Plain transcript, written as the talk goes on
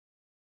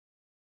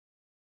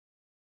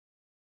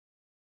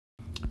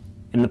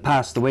In the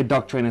past, the way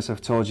dog trainers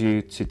have told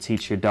you to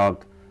teach your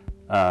dog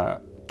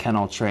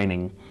kennel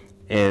training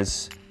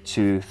is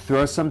to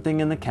throw something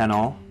in the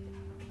kennel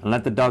and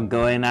let the dog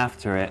go in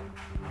after it,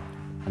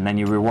 and then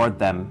you reward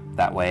them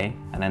that way,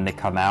 and then they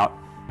come out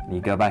and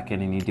you go back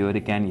in and you do it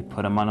again. You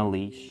put them on a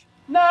leash.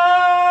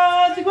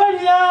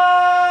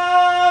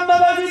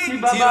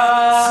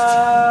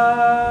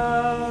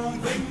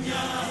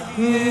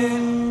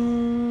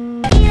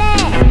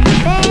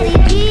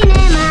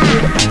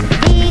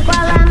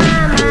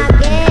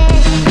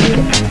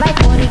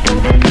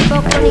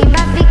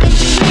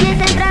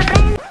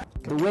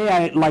 The way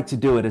I like to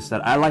do it is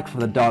that I like for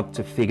the dog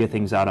to figure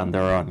things out on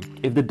their own.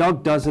 If the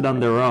dog does it on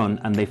their own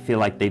and they feel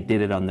like they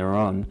did it on their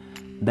own,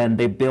 then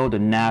they build a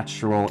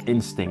natural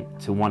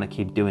instinct to want to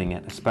keep doing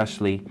it,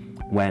 especially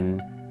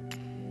when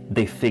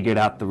they figured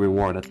out the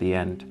reward at the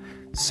end.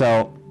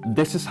 So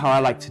this is how I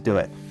like to do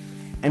it.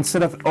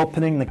 Instead of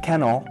opening the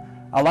kennel,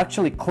 I'll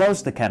actually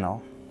close the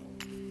kennel.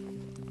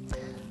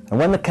 And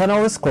when the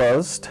kennel is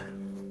closed,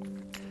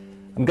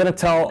 I'm gonna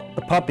tell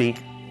the puppy,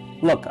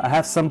 look, I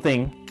have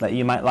something that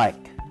you might like.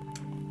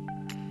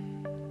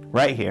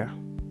 Right here.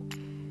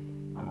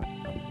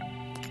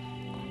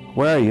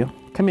 Where are you?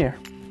 Come here.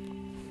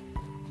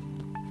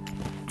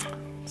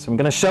 So I'm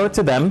gonna show it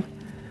to them.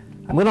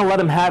 I'm gonna let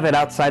them have it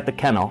outside the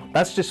kennel.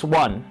 That's just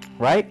one,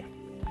 right?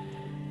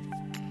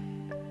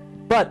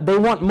 But they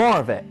want more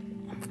of it.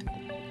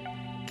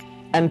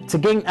 And to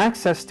gain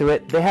access to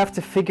it, they have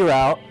to figure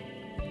out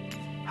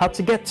how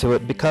to get to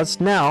it, because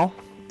now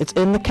it's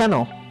in the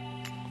kennel.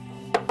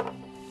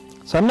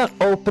 So I'm not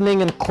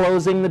opening and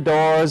closing the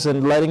doors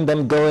and letting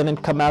them go in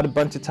and come out a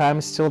bunch of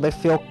times till they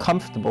feel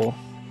comfortable.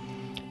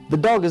 The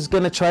dog is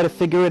going to try to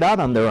figure it out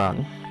on their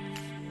own.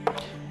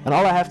 And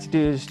all I have to do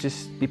is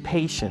just be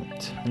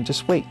patient and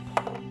just wait.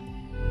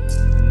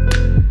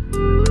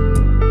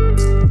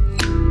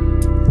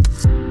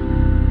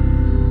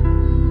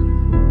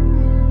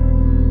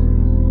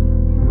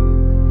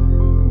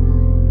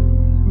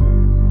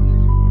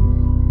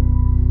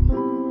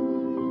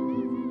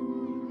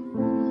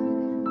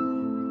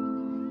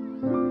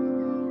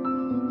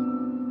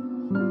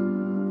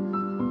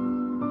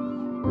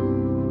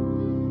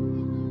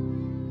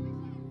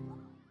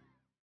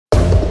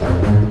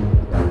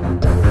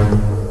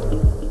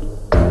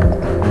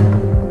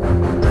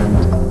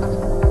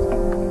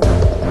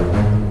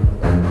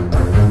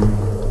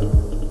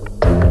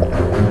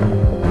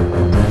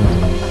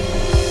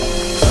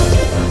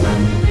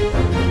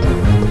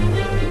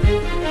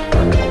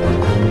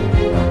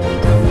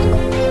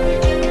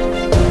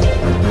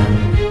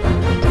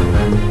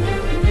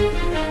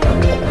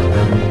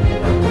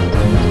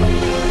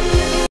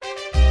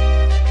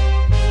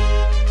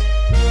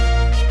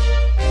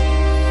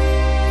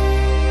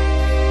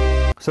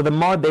 So the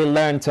more they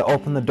learn to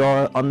open the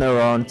door on their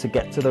own to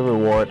get to the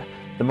reward,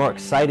 the more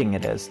exciting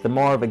it is, the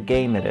more of a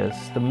game it is,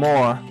 the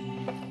more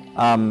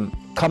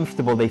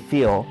comfortable they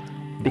feel,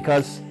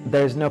 because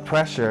there's no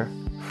pressure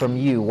from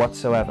you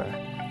whatsoever.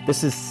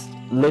 This is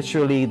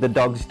literally the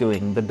dog's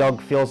doing. The dog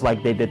feels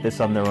like they did this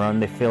on their own.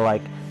 They feel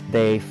like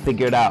they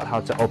figured out how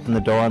to open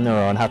the door on their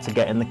own, how to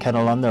get in the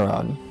kennel on their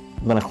own.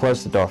 I'm gonna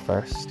close the door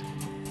first,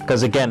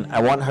 because again,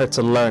 I want her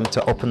to learn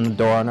to open the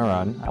door on her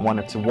own. I want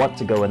her to want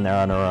to go in there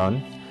on her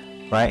own.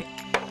 Right?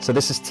 So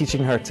this is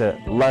teaching her to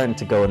learn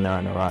to go in there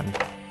on her own.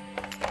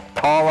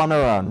 All on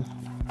her own.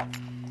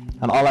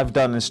 And all I've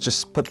done is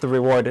just put the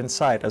reward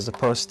inside, as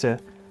opposed to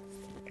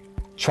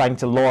trying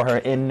to lure her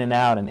in and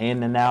out and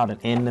in and out and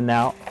in and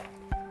out.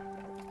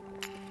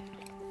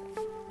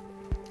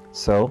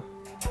 So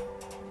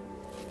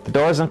the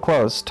door isn't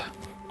closed.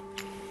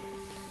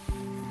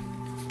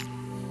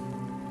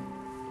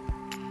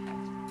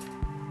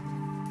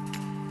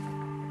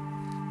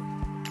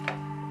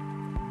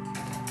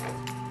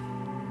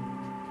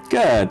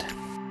 Good.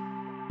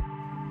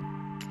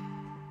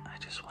 I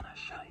just want to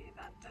show you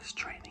that this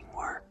training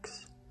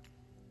works.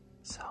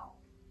 So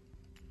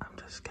I'm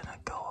just gonna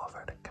go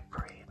over to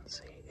Capri and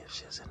see if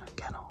she's in a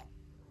kennel.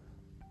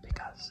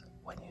 Because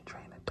when you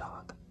train a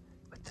dog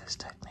with this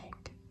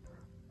technique,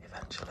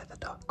 eventually the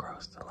dog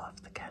grows to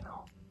love the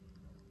kennel.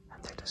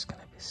 And they're just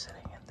gonna be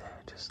sitting in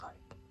there just like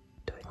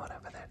doing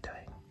whatever they're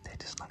doing. They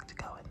just like to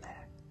go in there.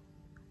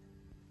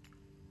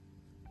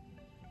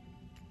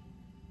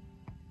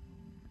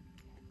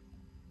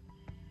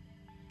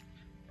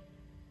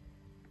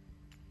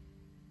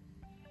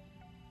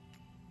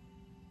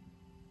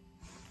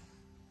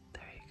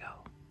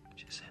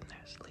 She's in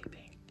there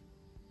sleeping.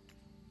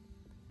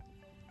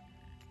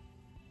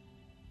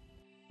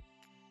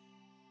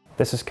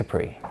 This is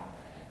Capri.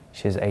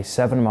 She's a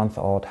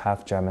 7-month-old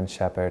half German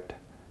Shepherd,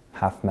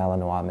 half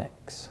Malinois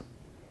mix.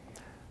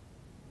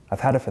 I've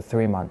had her for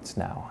 3 months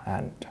now,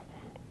 and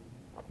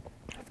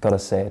I've got to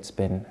say it's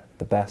been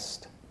the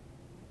best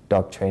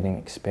dog training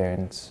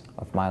experience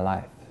of my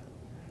life.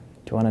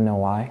 Do you want to know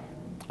why?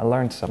 I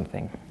learned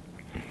something.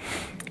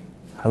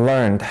 I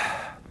learned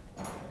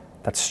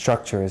that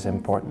structure is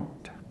important.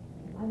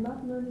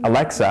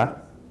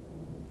 Alexa,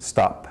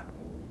 stop.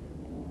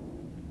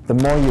 The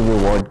more you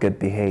reward good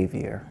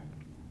behavior,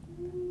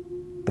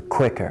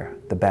 quicker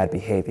the bad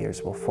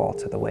behaviors will fall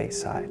to the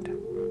wayside.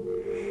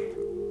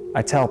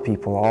 I tell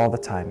people all the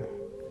time,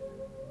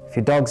 if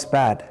your dog's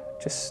bad,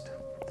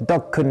 the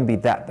dog couldn't be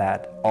that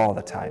bad all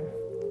the time,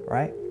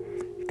 right?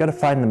 You've got to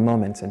find the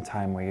moments in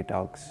time where your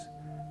dog's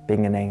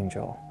being an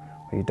angel,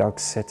 where your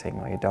dog's sitting,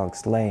 where your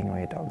dog's laying, where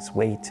your dog's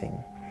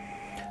waiting.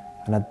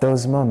 And at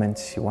those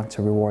moments, you want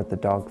to reward the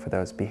dog for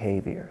those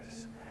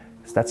behaviors.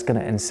 Because that's going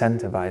to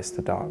incentivize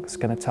the dog. It's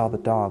going to tell the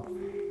dog,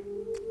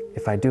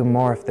 if I do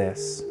more of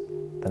this,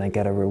 then I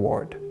get a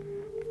reward.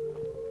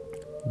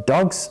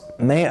 Dogs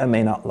may or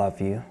may not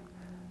love you.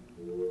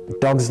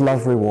 Dogs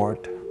love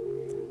reward.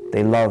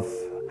 They love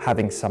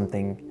having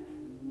something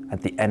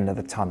at the end of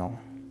the tunnel.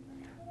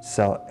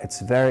 So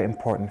it's very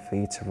important for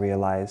you to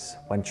realize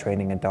when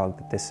training a dog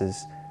that this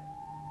is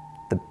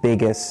the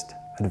biggest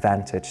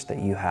advantage that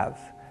you have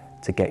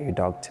to get your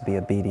dog to be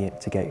obedient,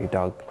 to get your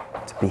dog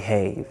to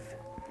behave.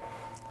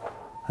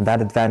 And that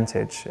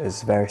advantage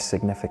is very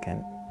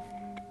significant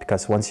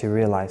because once you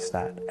realize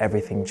that,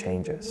 everything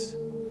changes,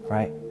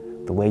 right?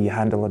 The way you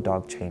handle a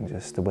dog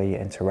changes, the way you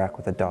interact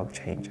with a dog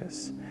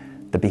changes.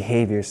 The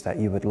behaviors that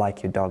you would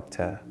like your dog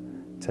to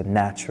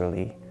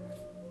naturally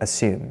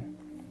assume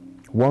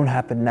won't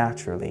happen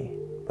naturally,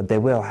 but they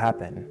will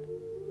happen.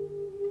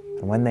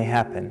 And when they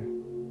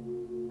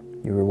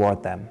happen, you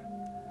reward them.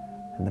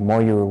 And the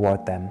more you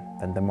reward them,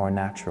 then the more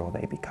natural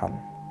they become.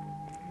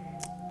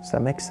 Does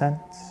that make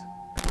sense?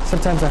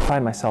 Sometimes I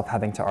find myself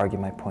having to argue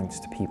my points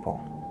to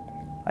people.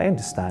 I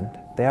understand,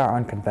 they are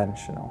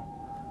unconventional.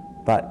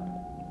 But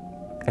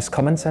is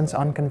common sense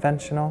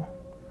unconventional?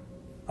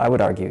 I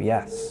would argue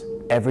yes.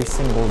 Every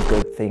single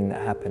good thing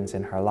that happens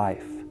in her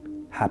life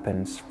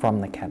happens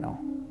from the kennel.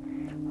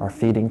 Our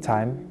feeding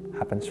time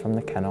happens from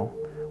the kennel.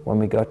 When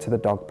we go to the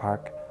dog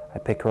park, I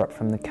pick her up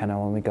from the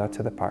kennel when we go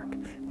to the park.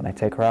 When I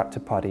take her out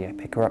to potty, I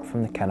pick her up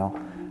from the kennel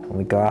when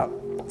we go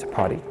out to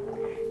potty.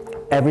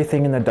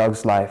 Everything in the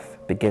dog's life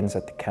begins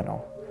at the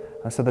kennel.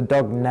 And so the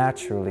dog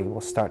naturally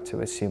will start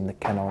to assume the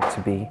kennel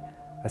to be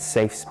a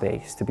safe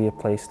space, to be a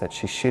place that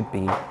she should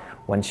be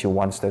when she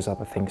wants those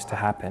other things to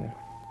happen.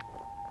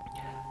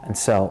 And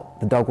so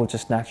the dog will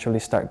just naturally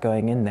start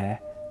going in there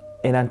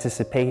in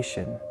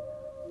anticipation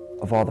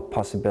of all the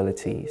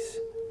possibilities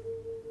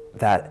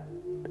that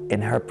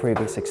in her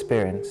previous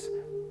experience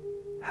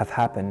have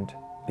happened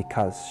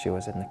because she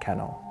was in the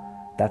kennel.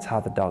 That's how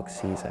the dog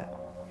sees it.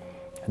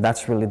 And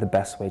that's really the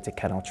best way to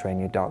kennel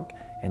train your dog,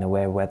 in a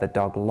way where the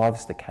dog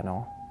loves the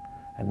kennel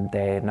and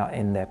they're not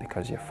in there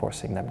because you're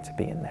forcing them to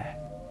be in there.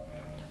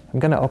 I'm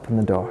going to open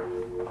the door.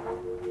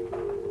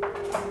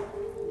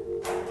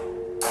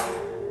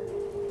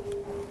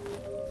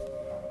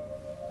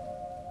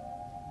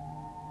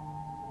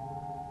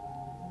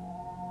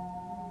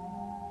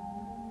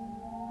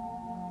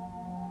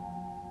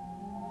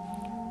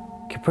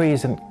 Capri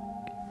isn't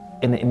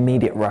in an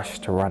immediate rush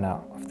to run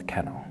out of the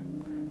kennel.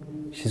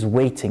 She's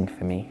waiting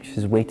for me.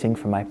 She's waiting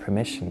for my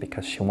permission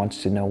because she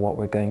wants to know what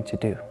we're going to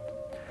do.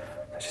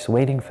 She's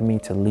waiting for me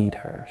to lead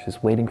her.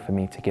 She's waiting for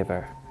me to give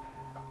her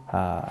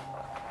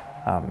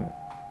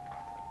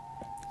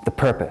the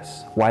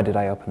purpose. Why did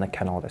I open the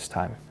kennel this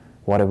time?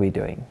 What are we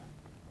doing?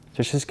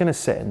 So she's going to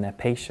sit in there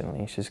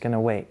patiently. She's going to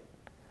wait.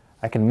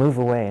 I can move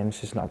away and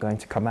she's not going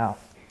to come out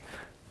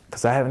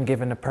because I haven't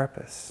given a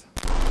purpose.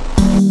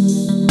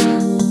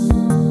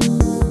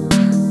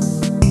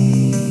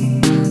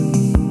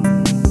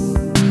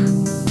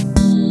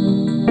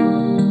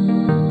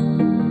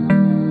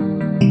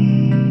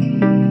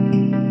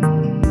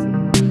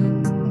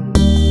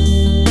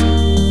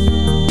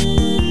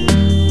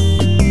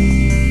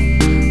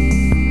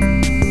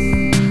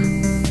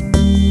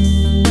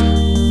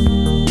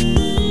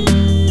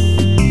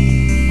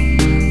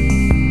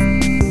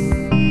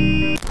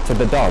 To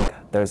the dog,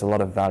 there's a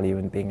lot of value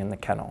in being in the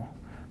kennel.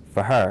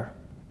 For her,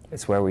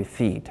 it's where we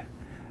feed.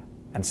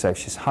 And so if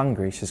she's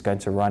hungry, she's going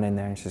to run in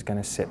there and she's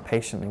going to sit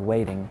patiently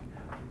waiting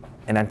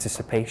in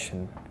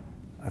anticipation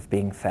of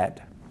being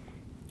fed.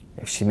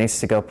 If she needs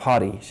to go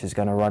potty, she's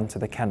going to run to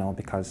the kennel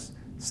because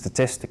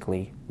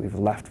statistically, we've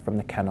left from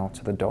the kennel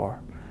to the door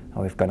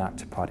and we've gone out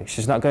to potty.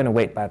 She's not going to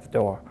wait by the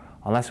door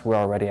unless we're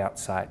already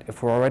outside.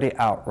 If we're already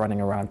out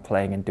running around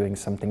playing and doing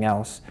something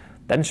else,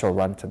 then she'll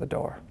run to the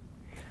door.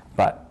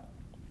 But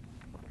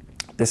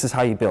this is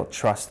how you build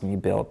trust and you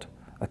build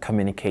a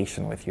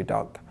communication with your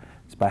dog.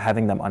 It's by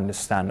having them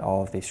understand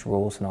all of these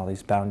rules and all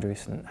these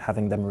boundaries and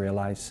having them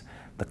realize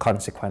the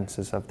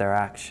consequences of their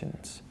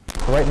actions.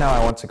 So right now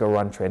I want to go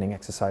run training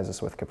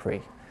exercises with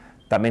Capri.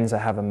 That means I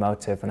have a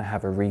motive and I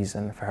have a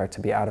reason for her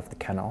to be out of the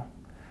kennel.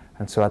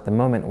 And so at the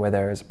moment where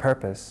there is a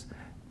purpose,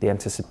 the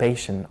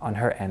anticipation on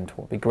her end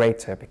will be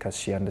greater because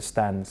she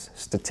understands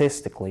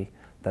statistically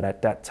that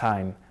at that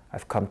time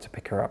I've come to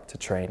pick her up to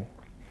train.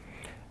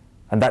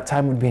 And that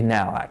time would be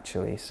now,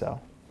 actually,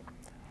 so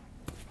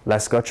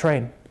let's go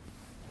train,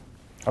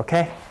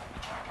 okay?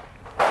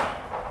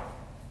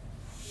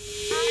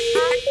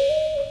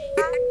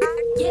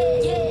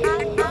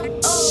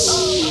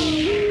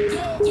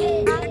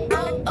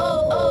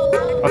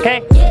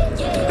 Okay?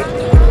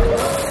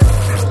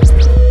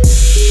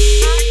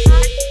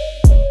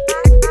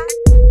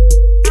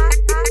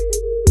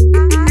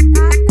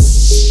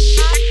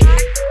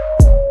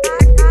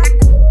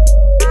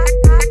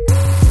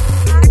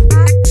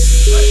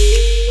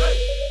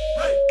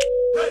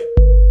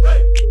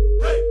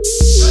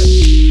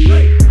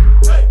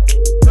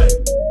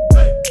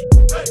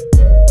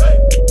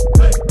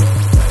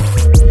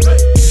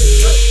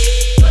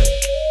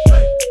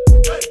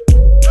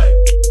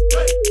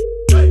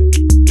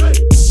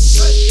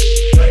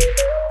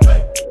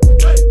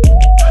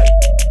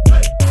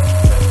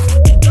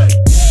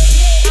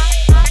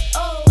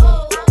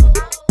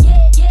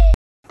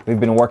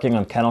 been working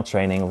on kennel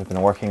training. We've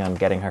been working on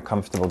getting her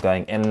comfortable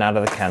going in and out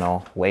of the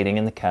kennel, waiting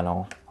in the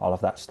kennel, all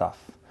of that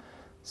stuff.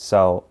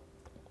 So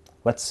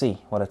let's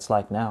see what it's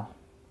like now.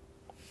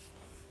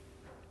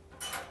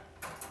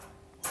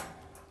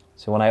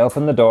 So when I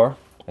open the door,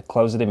 I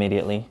close it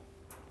immediately.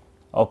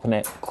 Open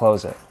it,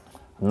 close it.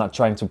 I'm not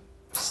trying to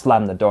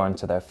slam the door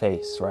into their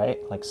face, right?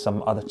 Like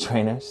some other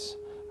trainers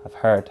I've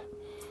heard.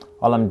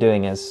 All I'm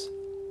doing is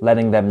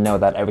letting them know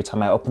that every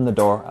time I open the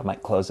door, I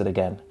might close it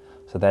again.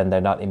 So then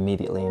they're not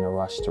immediately in a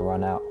rush to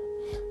run out.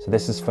 So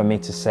this is for me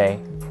to say,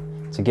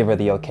 to give her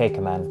the okay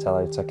command, tell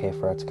her it's okay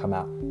for her to come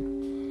out.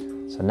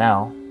 So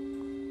now,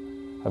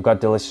 I've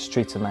got delicious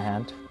treats in my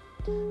hand.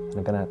 And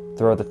I'm gonna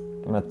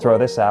throw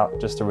this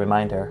out just to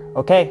remind her,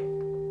 okay.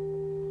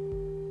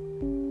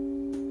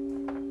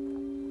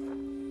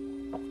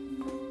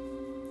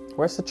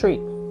 Where's the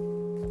treat?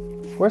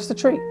 Where's the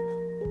treat?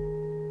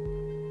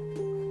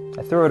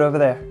 I threw it over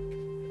there.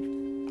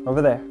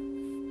 Over there.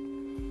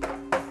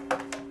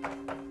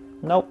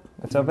 Nope,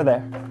 it's over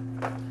there.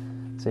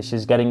 So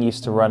she's getting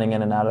used to running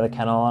in and out of the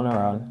kennel on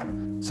her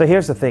own. So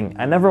here's the thing,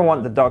 I never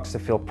want the dogs to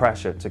feel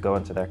pressure to go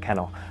into their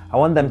kennel. I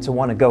want them to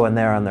want to go in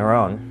there on their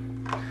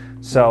own.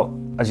 So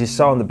as you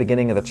saw in the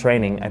beginning of the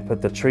training, I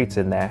put the treats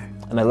in there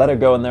and I let her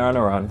go in there on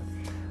her own.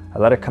 I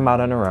let her come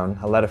out on her own.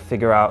 I let her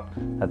figure out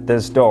that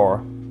this door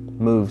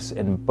moves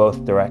in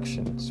both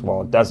directions.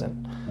 Well, it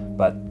doesn't,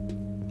 but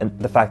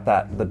the fact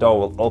that the door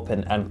will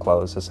open and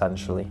close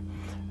essentially.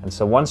 And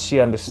so once she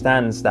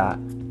understands that,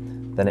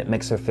 then it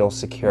makes her feel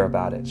secure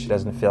about it. She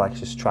doesn't feel like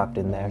she's trapped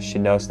in there. She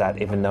knows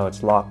that even though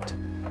it's locked,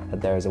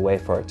 that there is a way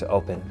for it to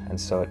open. And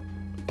so it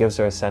gives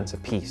her a sense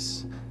of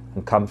peace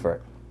and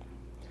comfort.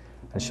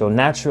 And she'll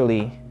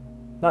naturally,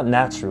 not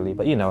naturally,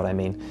 but you know what I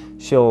mean,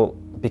 she'll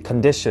be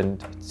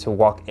conditioned to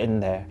walk in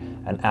there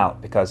and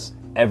out because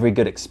every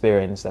good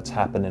experience that's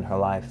happened in her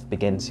life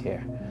begins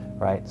here,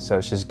 right?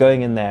 So she's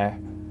going in there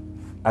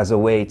as a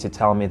way to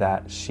tell me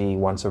that she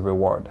wants a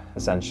reward,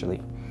 essentially.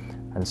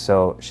 And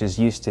so she's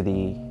used to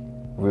the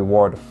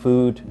reward of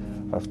food,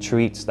 of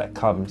treats that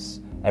comes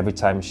every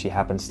time she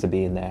happens to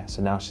be in there.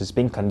 So now she's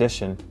been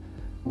conditioned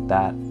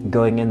that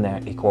going in there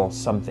equals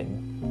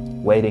something.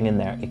 Waiting in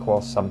there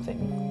equals something.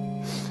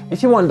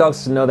 If you want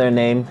dogs to know their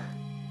name,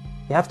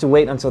 you have to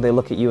wait until they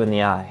look at you in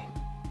the eye.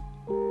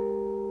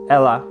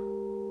 Ella.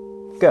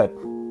 Good.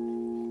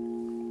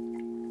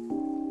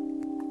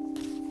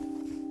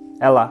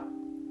 Ella.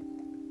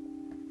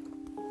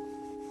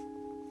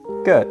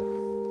 Good.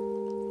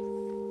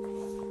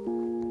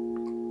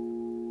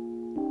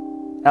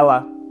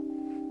 Ella.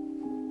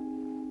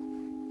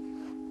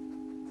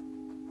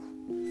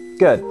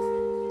 Good.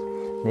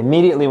 And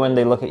immediately when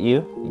they look at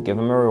you, you give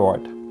them a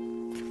reward.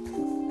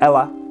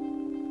 Ella.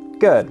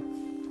 Good.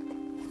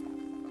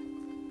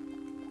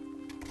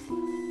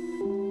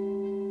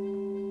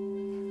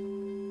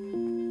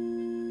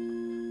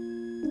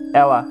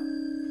 Ella.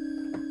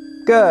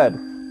 Good.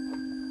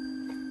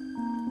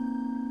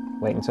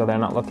 Wait until they're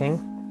not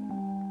looking.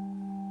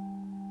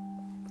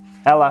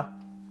 Ella.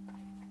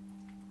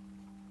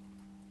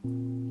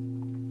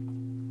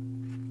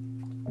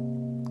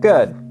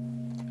 Good.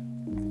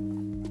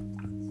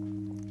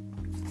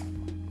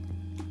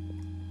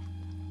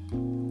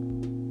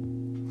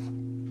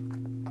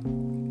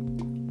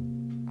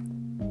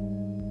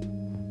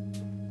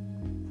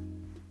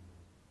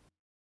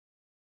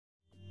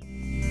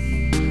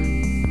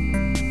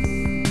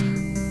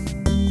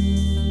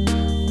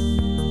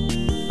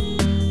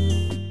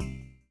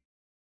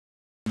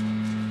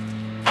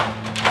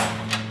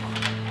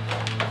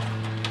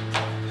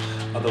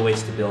 Other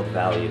ways to build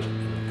value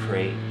in the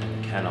crate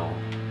and the kennel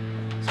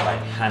is by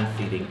hand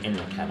feeding in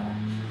the kennel.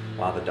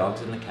 While the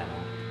dog's in the kennel,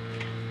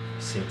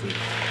 simply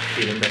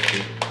feeding their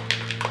feet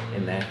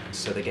in there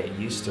so they get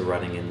used to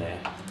running in there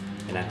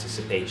in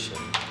anticipation.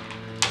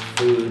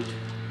 Food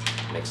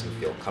makes them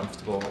feel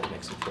comfortable, it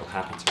makes them feel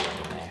happy to run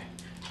in there.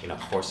 You're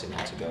not forcing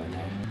them to go in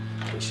there.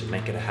 We should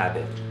make it a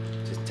habit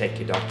to take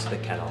your dog to the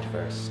kennel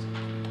first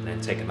and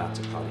then take him out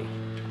to potty.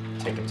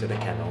 Take him to the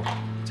kennel,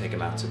 take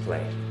him out to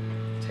play.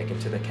 Take them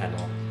to the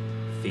kennel,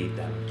 feed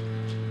them.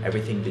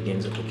 Everything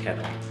begins at the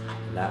kennel,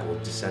 and that will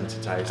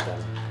desensitize them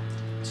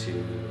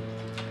to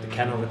the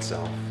kennel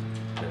itself.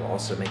 It will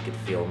also make it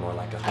feel more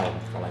like a home,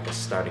 more like a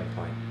starting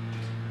point.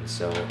 And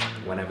so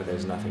whenever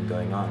there's nothing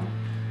going on,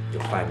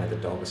 you'll find that the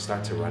dog will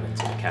start to run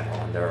into the kennel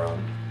on their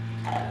own,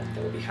 and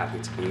they'll be happy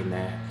to be in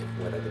there,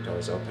 whether the door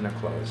is open or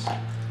closed,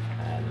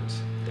 and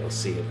they'll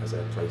see it as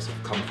a place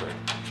of comfort,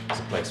 as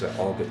a place where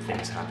all good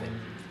things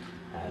happen.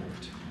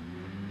 And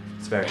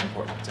it's very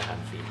important to hand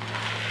feed.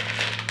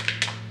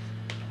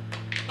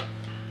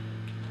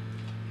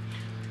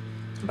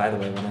 And by the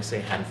way, when I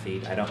say hand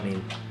feed, I don't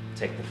mean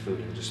take the food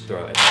and just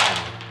throw it in the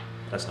kennel.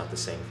 That's not the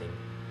same thing.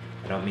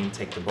 I don't mean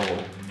take the bowl,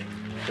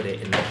 put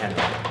it in the kennel.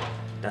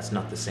 That's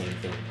not the same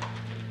thing.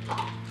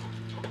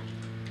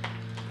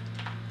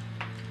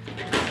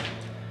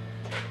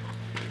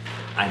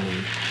 I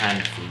mean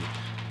hand feed,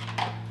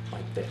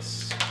 like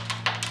this.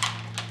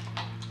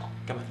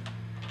 Come on.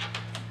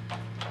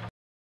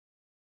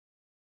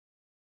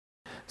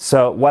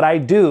 So what I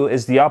do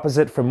is the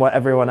opposite from what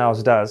everyone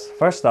else does.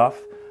 First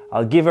off,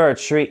 I'll give her a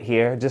treat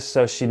here just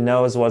so she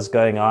knows what's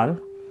going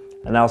on.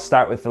 And I'll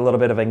start with a little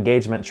bit of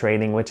engagement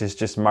training, which is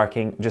just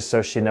marking, just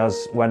so she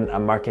knows when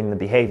I'm marking the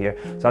behavior.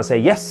 So I'll say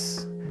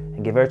yes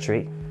and give her a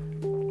treat.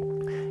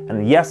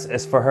 And yes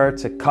is for her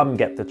to come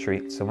get the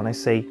treat. So when I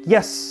say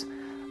yes,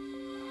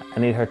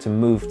 I need her to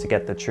move to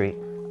get the treat.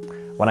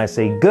 When I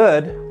say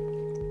good,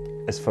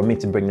 it's for me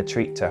to bring the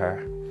treat to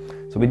her.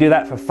 So we do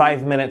that for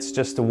 5 minutes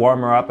just to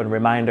warm her up and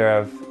remind her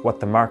of what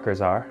the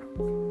markers are.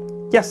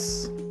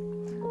 Yes.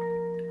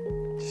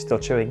 She's still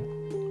chewing.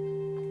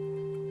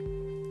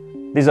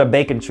 These are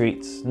bacon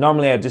treats.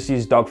 Normally I just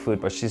use dog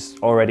food, but she's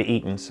already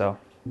eaten, so.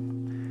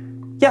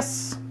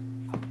 Yes.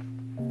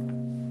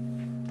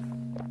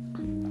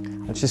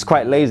 And she's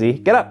quite lazy.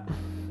 Get up.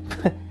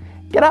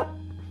 Get up.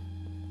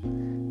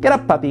 Get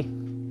up, puppy.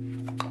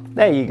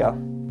 There you go.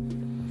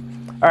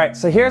 All right,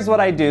 so here's what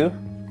I do.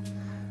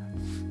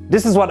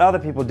 This is what other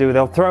people do.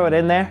 They'll throw it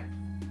in there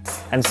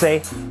and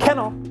say,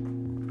 kennel.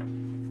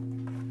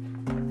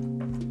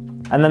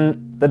 And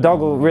then the dog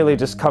will really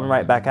just come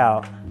right back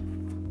out.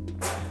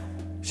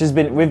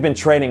 We've been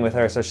training with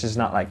her, so she's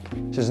not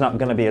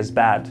gonna be as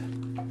bad.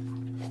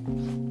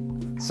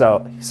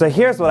 So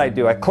here's what I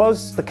do. I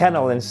close the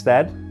kennel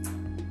instead.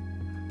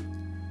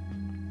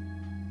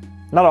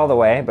 Not all the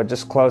way, but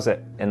just close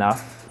it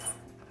enough.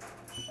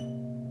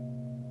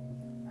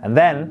 And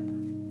then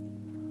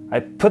I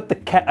put the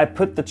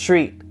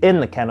treat in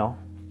the kennel,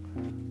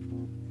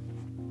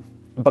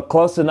 but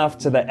close enough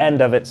to the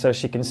end of it so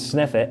she can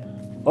sniff it.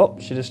 Oh,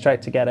 she just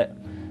tried to get it.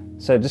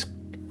 So just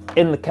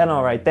in the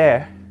kennel right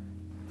there.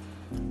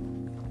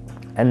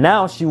 And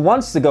now she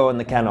wants to go in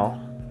the kennel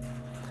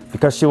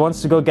because she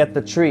wants to go get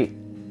the treat.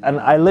 And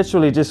I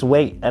literally just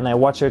wait and I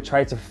watch her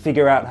try to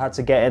figure out how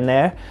to get in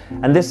there.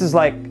 And this is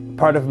like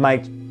part of my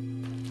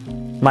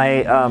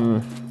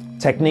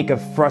technique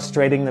of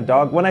frustrating the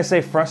dog. When I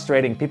say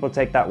frustrating, people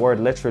take that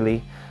word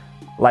literally,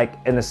 like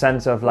in the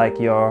sense of like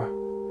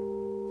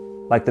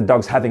the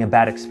dog's having a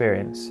bad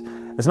experience.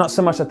 It's not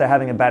so much that they're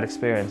having a bad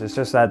experience, it's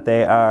just that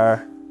they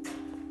are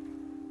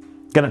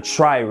gonna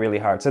try really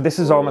hard. So this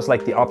is almost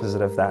like the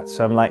opposite of that.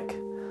 So I'm like,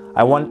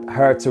 I want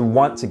her to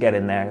want to get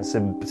in there.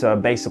 So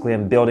basically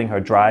I'm building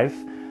her drive,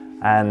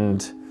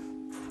 and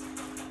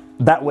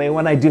that way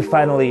when I do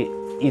finally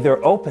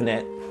either open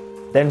it,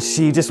 then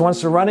she just wants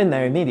to run in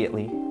there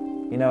immediately.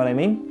 You know what I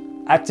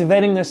mean?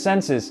 Activating their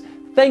senses.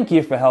 Thank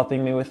you for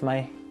helping me with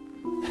my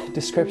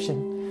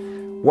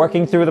description.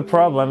 Working through the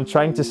problem,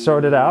 trying to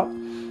sort it out.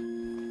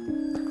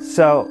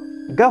 So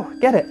go,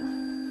 get it.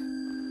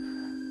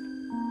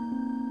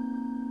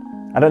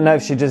 I don't know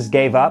if she just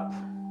gave up.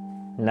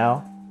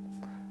 No.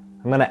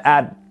 I'm gonna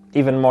add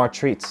even more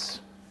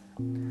treats.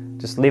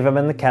 Just leave them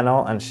in the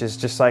kennel, and she's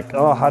just like,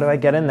 oh, how do I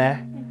get in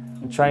there?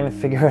 I'm trying to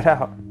figure it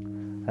out.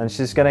 And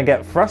she's gonna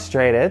get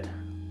frustrated.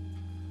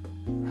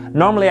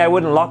 Normally I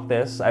wouldn't lock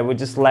this. I would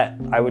just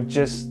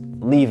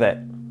leave it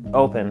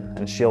open,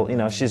 and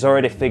she's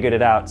already figured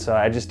it out. So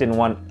I just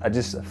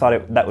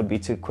thought that would be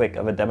too quick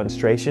of a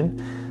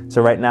demonstration.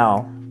 So right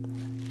now,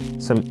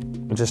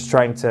 I'm just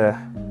trying to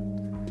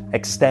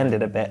extend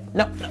it a bit.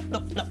 No.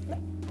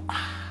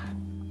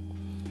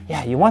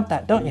 Yeah, you want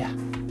that, don't you?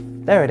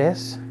 There it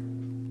is.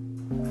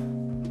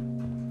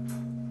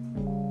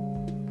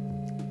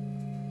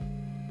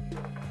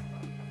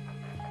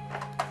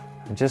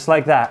 And just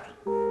like that,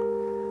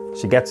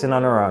 she gets in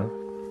on her own.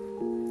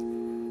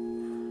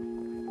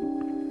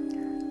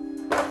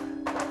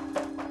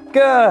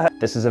 Good.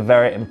 This is a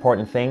very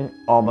important thing.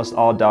 Almost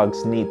all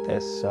dogs need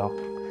this, so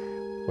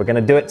we're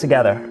gonna do it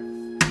together.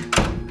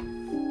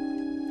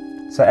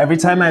 So every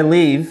time I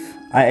leave,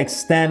 I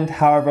extend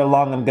however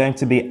long I'm going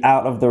to be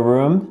out of the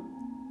room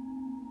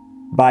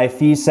by a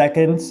few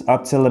seconds,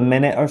 up till a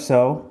minute or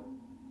so.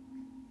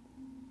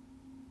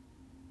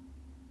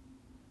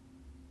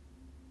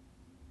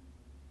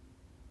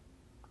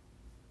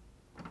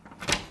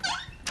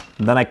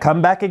 And then I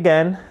come back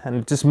again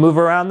and just move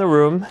around the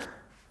room.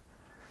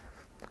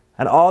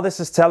 And all this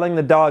is telling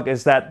the dog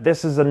is that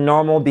this is a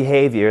normal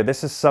behavior.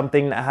 This is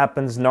something that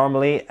happens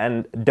normally,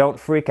 and don't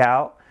freak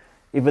out,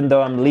 even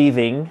though I'm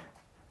leaving,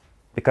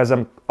 because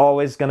I'm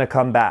always gonna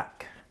come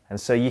back.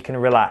 And so you can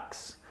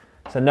relax.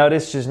 So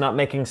notice she's not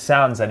making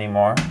sounds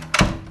anymore.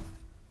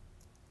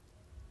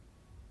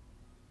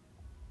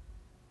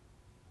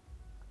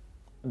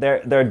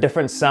 There are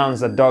different sounds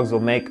that dogs will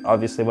make,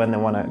 obviously, when they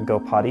want to go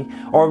potty.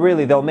 Or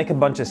really, they'll make a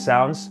bunch of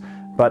sounds,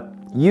 but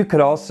you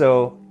could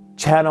also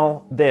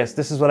channel this.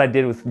 This is what I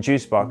did with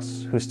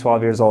Juicebox, who's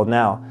 12 years old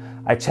now.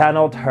 I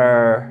channeled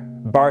her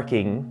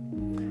barking.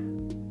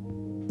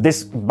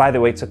 This, by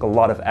the way, took a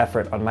lot of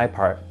effort on my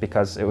part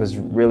because it was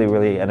really,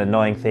 really an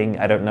annoying thing.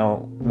 I don't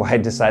know why I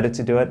decided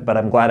to do it, but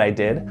I'm glad I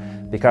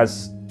did,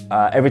 because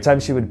every time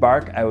she would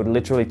bark, I would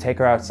literally take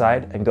her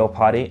outside and go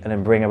potty and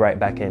then bring her right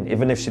back in,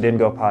 even if she didn't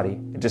go potty.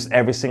 Just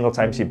every single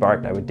time she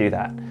barked, I would do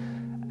that.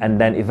 And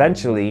then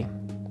eventually,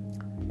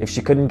 if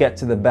she couldn't get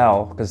to the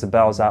bell, because the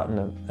bell's out in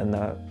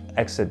the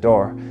exit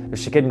door, if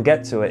she couldn't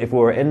get to it, if we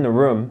were in the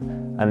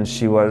room and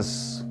she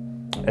was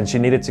and she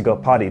needed to go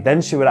potty,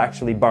 then she would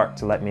actually bark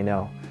to let me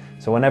know.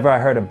 So whenever I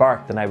heard a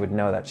bark, then I would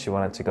know that she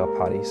wanted to go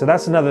potty. So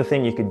that's another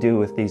thing you could do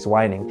with these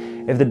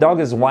whining. If the dog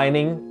is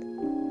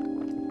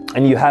whining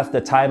and you have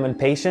the time and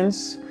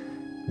patience,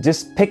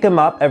 just pick them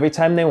up every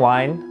time they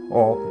whine,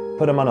 or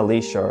put them on a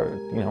leash, or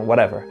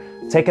whatever.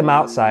 Take them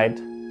outside,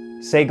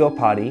 say go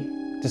potty,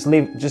 just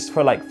leave just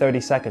for like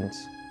 30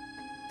 seconds,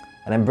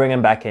 and then bring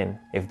them back in.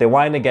 If they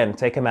whine again,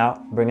 take them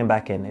out, bring them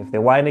back in. If they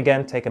whine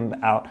again, take them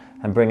out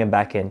and bring them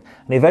back in.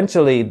 And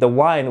eventually the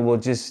whine will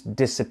just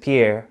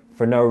disappear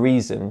for no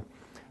reason.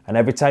 And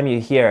every time you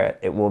hear it,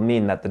 it will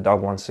mean that the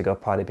dog wants to go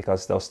potty,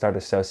 because they'll start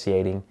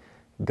associating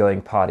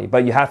going potty.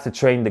 But you have to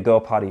train the go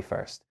potty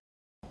first.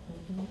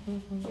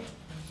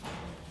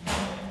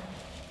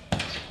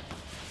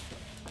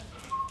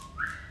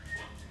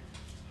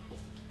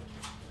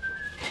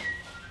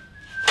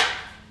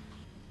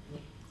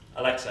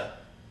 Alexa,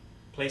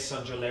 play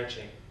Sondra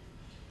Lerche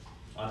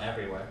on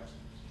everywhere.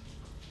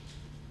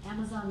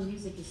 Amazon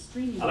Music is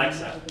streaming.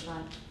 Alexa,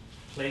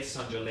 play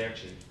Sondra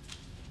Lerche.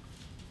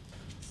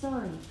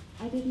 Sorry,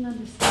 I didn't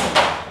understand.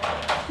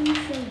 Please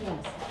say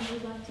yes if you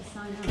would like to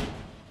sign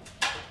up.